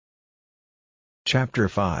Chapter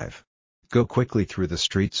 5. Go quickly through the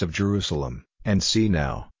streets of Jerusalem, and see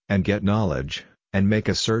now, and get knowledge, and make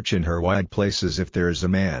a search in her wide places if there is a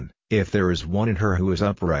man, if there is one in her who is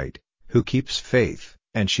upright, who keeps faith,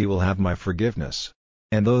 and she will have my forgiveness.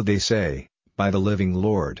 And though they say, by the living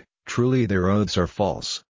Lord, truly their oaths are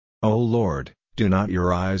false. O Lord, do not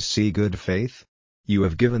your eyes see good faith? You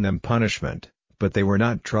have given them punishment, but they were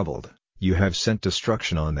not troubled, you have sent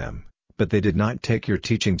destruction on them, but they did not take your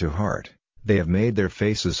teaching to heart. They have made their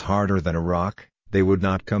faces harder than a rock, they would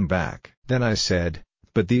not come back. Then I said,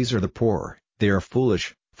 but these are the poor, they are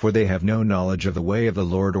foolish, for they have no knowledge of the way of the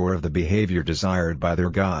Lord or of the behavior desired by their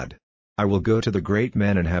God. I will go to the great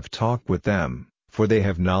men and have talk with them, for they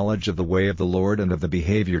have knowledge of the way of the Lord and of the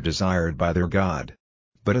behavior desired by their God.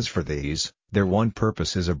 But as for these, their one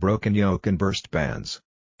purpose is a broken yoke and burst bands.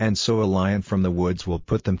 And so a lion from the woods will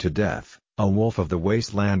put them to death, a wolf of the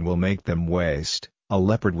wasteland will make them waste, a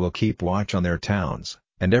leopard will keep watch on their towns,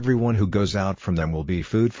 and everyone who goes out from them will be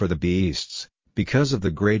food for the beasts, because of the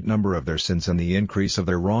great number of their sins and the increase of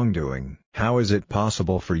their wrongdoing. How is it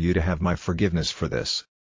possible for you to have my forgiveness for this?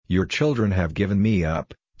 Your children have given me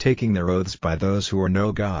up, taking their oaths by those who are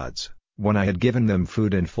no gods. When I had given them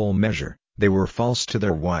food in full measure, they were false to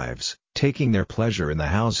their wives, taking their pleasure in the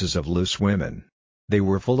houses of loose women. They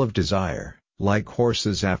were full of desire, like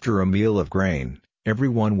horses after a meal of grain, every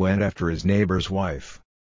one went after his neighbor's wife.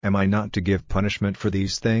 Am I not to give punishment for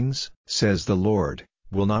these things, says the Lord?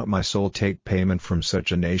 Will not my soul take payment from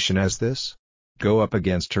such a nation as this? Go up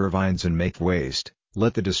against her vines and make waste,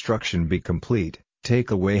 let the destruction be complete,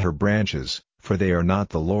 take away her branches, for they are not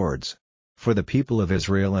the Lord's. For the people of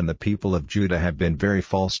Israel and the people of Judah have been very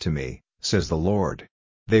false to me, says the Lord.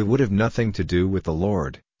 They would have nothing to do with the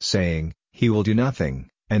Lord, saying, He will do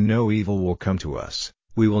nothing, and no evil will come to us.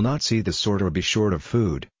 We will not see the sword or be short of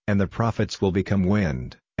food, and the prophets will become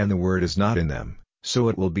wind, and the word is not in them, so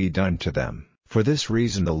it will be done to them. For this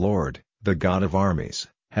reason the Lord, the God of armies,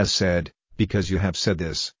 has said, because you have said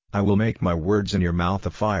this, I will make my words in your mouth a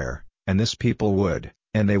fire, and this people wood,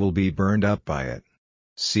 and they will be burned up by it.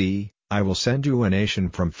 See, I will send you a nation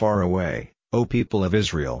from far away, O people of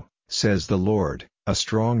Israel, says the Lord, a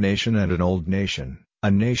strong nation and an old nation,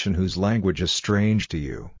 a nation whose language is strange to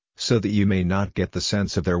you, so that you may not get the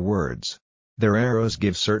sense of their words. Their arrows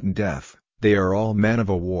give certain death, they are all men of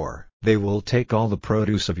a war. They will take all the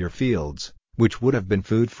produce of your fields, which would have been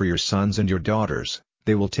food for your sons and your daughters,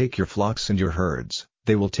 they will take your flocks and your herds,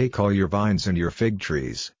 they will take all your vines and your fig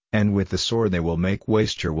trees, and with the sword they will make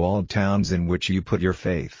waste your walled towns in which you put your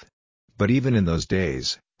faith. But even in those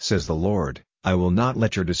days, says the Lord, I will not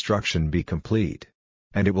let your destruction be complete.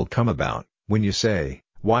 And it will come about, when you say,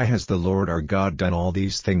 Why has the Lord our God done all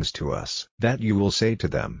these things to us? That you will say to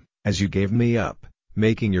them, As you gave me up,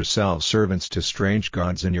 making yourselves servants to strange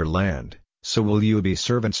gods in your land, so will you be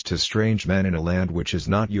servants to strange men in a land which is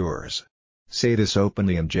not yours. Say this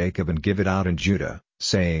openly in Jacob and give it out in Judah,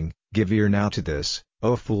 saying, Give ear now to this,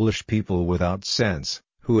 O foolish people without sense,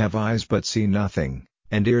 who have eyes but see nothing,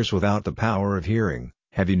 and ears without the power of hearing.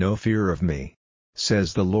 Have you no fear of me?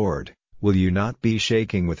 Says the Lord. Will you not be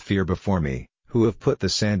shaking with fear before me, who have put the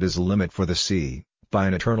sand as a limit for the sea, by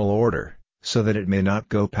an eternal order, so that it may not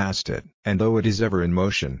go past it? And though it is ever in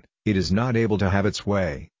motion, it is not able to have its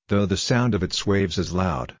way, though the sound of its waves is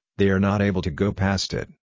loud, they are not able to go past it.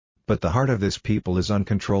 But the heart of this people is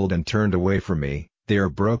uncontrolled and turned away from me, they are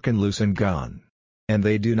broken loose and gone. And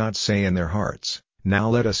they do not say in their hearts, Now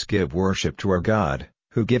let us give worship to our God,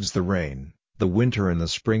 who gives the rain, the winter and the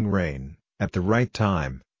spring rain, at the right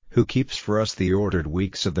time, who keeps for us the ordered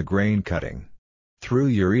weeks of the grain cutting. Through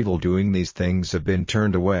your evil doing these things have been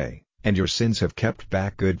turned away, and your sins have kept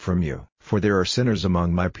back good from you. For there are sinners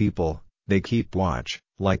among my people, they keep watch,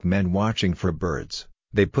 like men watching for birds,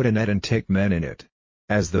 they put a net and take men in it.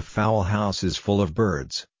 As the fowl house is full of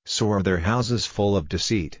birds, so are their houses full of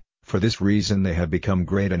deceit, for this reason they have become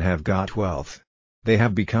great and have got wealth. They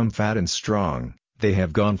have become fat and strong, they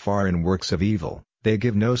have gone far in works of evil, they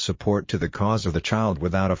give no support to the cause of the child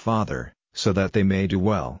without a father, so that they may do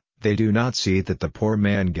well, they do not see that the poor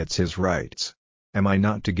man gets his rights. Am I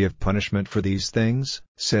not to give punishment for these things,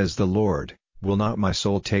 says the Lord? Will not my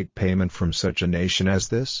soul take payment from such a nation as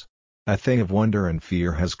this? A thing of wonder and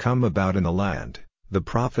fear has come about in the land, the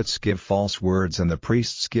prophets give false words and the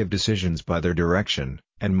priests give decisions by their direction,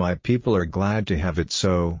 and my people are glad to have it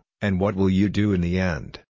so, and what will you do in the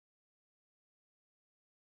end?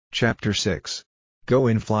 Chapter 6. Go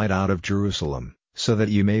in flight out of Jerusalem, so that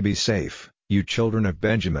you may be safe, you children of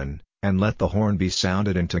Benjamin, and let the horn be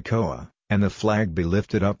sounded in Tekoa, and the flag be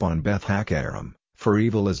lifted up on Beth-Hakkerem, for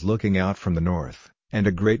evil is looking out from the north, and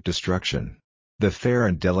a great destruction. The fair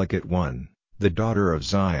and delicate one, The daughter of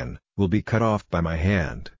Zion will be cut off by my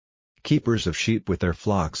hand. Keepers of sheep with their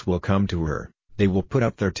flocks will come to her, they will put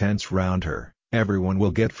up their tents round her, everyone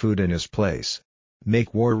will get food in his place.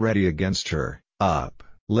 Make war ready against her, up,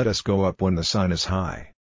 let us go up when the sun is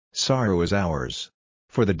high. Sorrow is ours.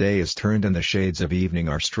 For the day is turned and the shades of evening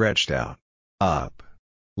are stretched out. Up.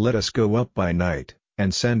 Let us go up by night,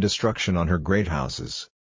 and send destruction on her great houses.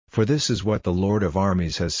 For this is what the Lord of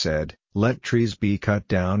armies has said, let trees be cut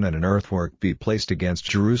down and an earthwork be placed against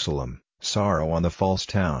Jerusalem, sorrow on the false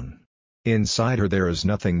town. Inside her there is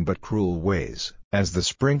nothing but cruel ways, as the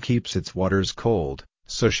spring keeps its waters cold,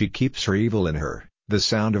 so she keeps her evil in her, the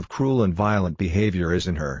sound of cruel and violent behavior is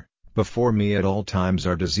in her, before me at all times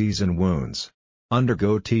are disease and wounds.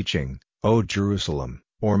 Undergo teaching, O Jerusalem,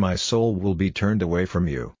 or my soul will be turned away from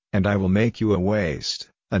you, and I will make you a waste,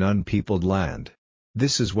 an unpeopled land.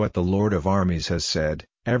 This is what the Lord of armies has said,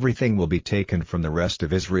 everything will be taken from the rest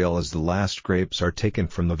of Israel as the last grapes are taken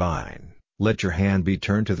from the vine. Let your hand be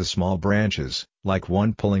turned to the small branches, like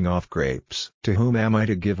one pulling off grapes. To whom am I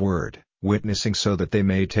to give word, witnessing so that they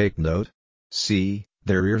may take note? See,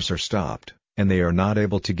 their ears are stopped, and they are not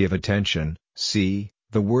able to give attention. See,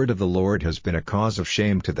 the word of the Lord has been a cause of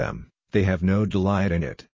shame to them, they have no delight in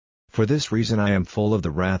it. For this reason I am full of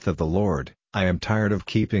the wrath of the Lord, I am tired of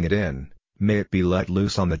keeping it in. May it be let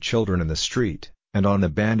loose on the children in the street, and on the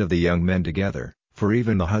band of the young men together, for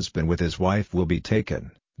even the husband with his wife will be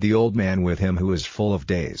taken, the old man with him who is full of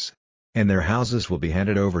days. And their houses will be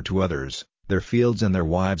handed over to others, their fields and their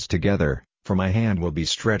wives together, for my hand will be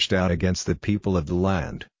stretched out against the people of the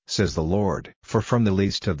land, says the Lord. For from the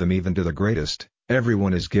least of them even to the greatest,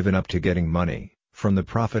 everyone is given up to getting money, from the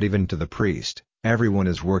prophet even to the priest, everyone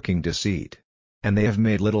is working deceit. And they have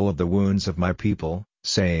made little of the wounds of my people,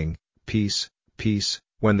 saying, Peace, peace,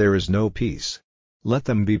 when there is no peace. Let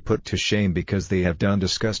them be put to shame because they have done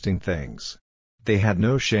disgusting things. They had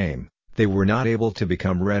no shame, they were not able to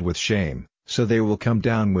become red with shame, so they will come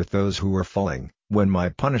down with those who are falling. When my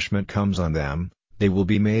punishment comes on them, they will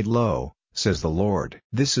be made low, says the Lord.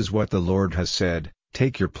 This is what the Lord has said,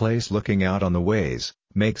 take your place looking out on the ways,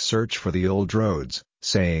 make search for the old roads,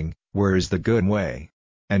 saying, where is the good way?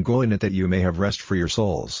 And go in it that you may have rest for your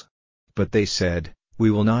souls. But they said, we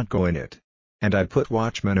will not go in it. And I put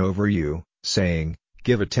watchmen over you, saying,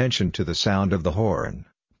 give attention to the sound of the horn.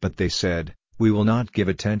 But they said, we will not give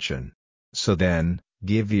attention. So then,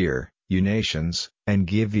 give ear, you nations, and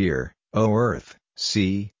give ear, O earth.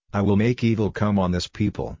 See, I will make evil come on this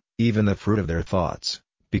people, even the fruit of their thoughts,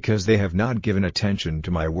 because they have not given attention to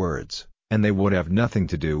my words, and they would have nothing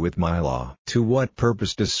to do with my law. To what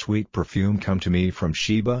purpose does sweet perfume come to me from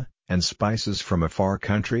Sheba, and spices from a far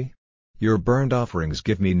country? Your burnt offerings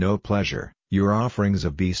give me no pleasure, your offerings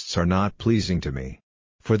of beasts are not pleasing to me.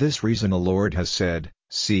 For this reason the Lord has said,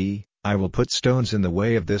 see, I will put stones in the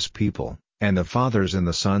way of this people, and the fathers and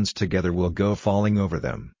the sons together will go falling over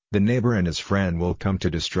them, the neighbor and his friend will come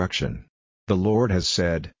to destruction. The Lord has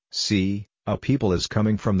said, see, a people is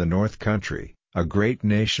coming from the north country, a great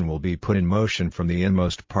nation will be put in motion from the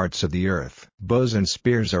inmost parts of the earth. Bows and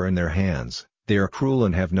spears are in their hands, they are cruel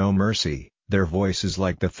and have no mercy. Their voice is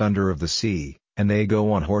like the thunder of the sea, and they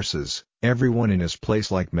go on horses, everyone in his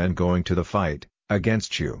place like men going to the fight,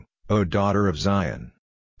 against you, O daughter of Zion.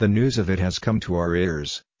 The news of it has come to our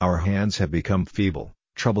ears, our hands have become feeble,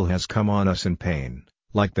 trouble has come on us in pain,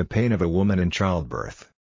 like the pain of a woman in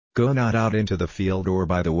childbirth. Go not out into the field or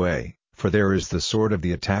by the way, for there is the sword of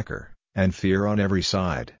the attacker, and fear on every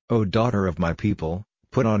side. O daughter of my people,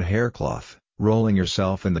 put on haircloth, rolling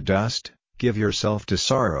yourself in the dust, give yourself to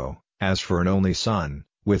sorrow. As for an only son,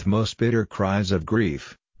 with most bitter cries of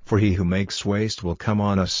grief, for he who makes waste will come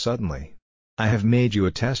on us suddenly. I have made you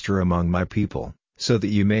a tester among my people, so that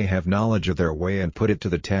you may have knowledge of their way and put it to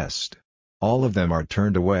the test. All of them are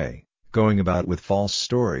turned away, going about with false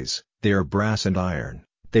stories, they are brass and iron,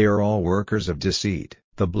 they are all workers of deceit.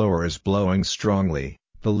 The blower is blowing strongly,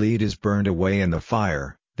 the lead is burned away in the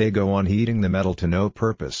fire, they go on heating the metal to no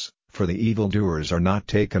purpose, for the evildoers are not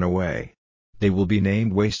taken away. They will be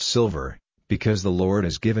named waste silver, because the Lord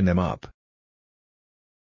has given them up.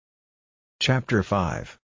 Chapter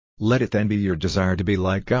 5. Let it then be your desire to be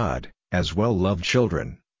like God, as well-loved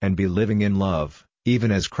children, and be living in love,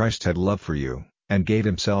 even as Christ had love for you, and gave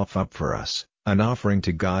himself up for us, an offering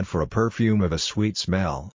to God for a perfume of a sweet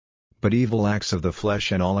smell. But evil acts of the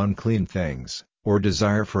flesh and all unclean things, or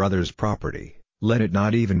desire for others' property, let it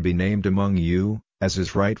not even be named among you, as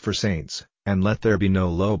is right for saints, and let there be no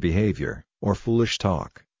low behavior, or foolish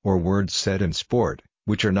talk, or words said in sport,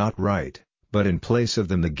 which are not right, but in place of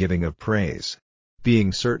them the giving of praise.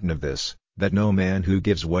 Being certain of this, that no man who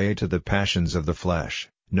gives way to the passions of the flesh,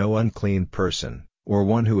 No unclean person, or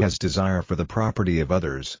one who has desire for the property of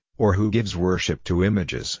others, or who gives worship to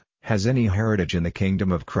images, has any heritage in the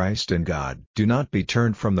kingdom of Christ and God. Do not be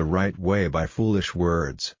turned from the right way by foolish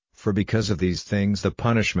words, for because of these things the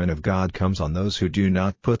punishment of God comes on those who do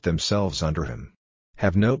not put themselves under him.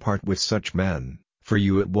 Have no part with such men, for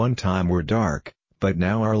you at one time were dark, but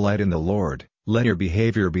now are light in the Lord. Let your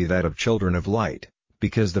behavior be that of children of light,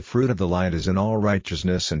 because the fruit of the light is in all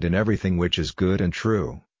righteousness and in everything which is good and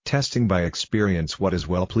true, testing by experience what is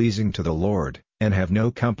well-pleasing to the Lord, and have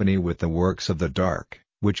no company with the works of the dark,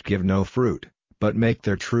 which give no fruit, but make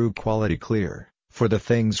their true quality clear. For the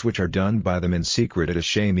things which are done by them in secret it is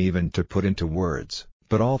shame even to put into words.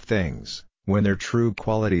 But all things, when their true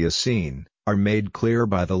quality is seen, are made clear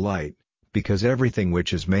by the light, because everything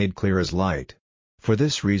which is made clear is light. For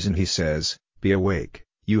this reason he says, Be awake,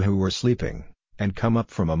 you who are sleeping, and come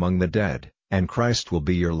up from among the dead, and Christ will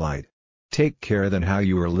be your light. Take care then how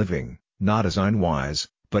you are living, not as unwise,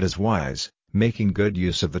 but as wise, making good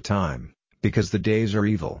use of the time, because the days are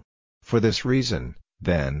evil. For this reason,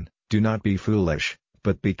 then, do not be foolish,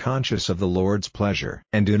 but be conscious of the Lord's pleasure.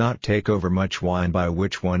 And do not take over much wine by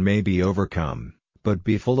which one may be overcome, but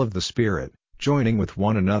be full of the Spirit, joining with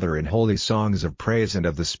one another in holy songs of praise and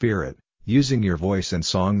of the Spirit, using your voice in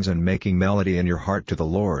songs and making melody in your heart to the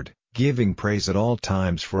Lord, giving praise at all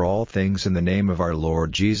times for all things in the name of our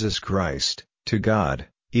Lord Jesus Christ, to God,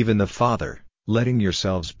 even the Father, letting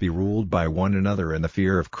yourselves be ruled by one another in the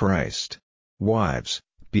fear of Christ. Wives,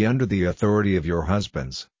 be under the authority of your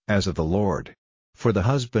husbands, as of the Lord. For the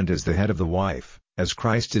husband is the head of the wife, as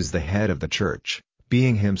Christ is the head of the church,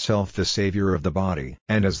 being himself the Savior of the body.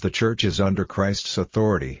 And as the church is under Christ's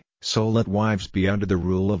authority, so let wives be under the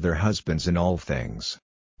rule of their husbands in all things.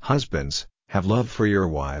 Husbands, have love for your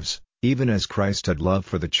wives, even as Christ had love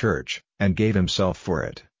for the church, and gave himself for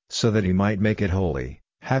it, so that he might make it holy,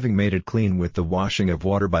 having made it clean with the washing of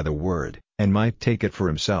water by the word, and might take it for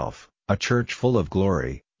himself, a church full of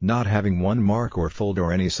glory, not having one mark or fold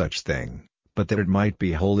or any such thing, but that it might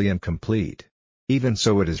be holy and complete. Even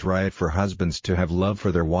so it is right for husbands to have love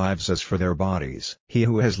for their wives as for their bodies. He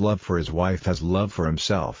who has love for his wife has love for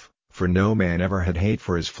himself, for no man ever had hate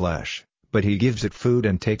for his flesh, but he gives it food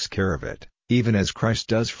and takes care of it, even as Christ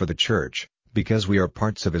does for the church, because we are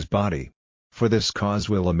parts of his body. For this cause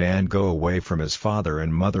will a man go away from his father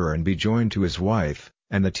and mother and be joined to his wife,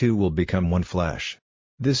 and the two will become one flesh.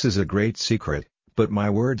 This is a great secret, but my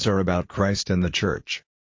words are about Christ and the church.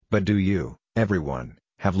 But do you, everyone,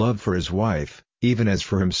 have love for his wife, even as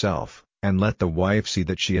for himself, and let the wife see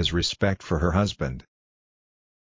that she has respect for her husband.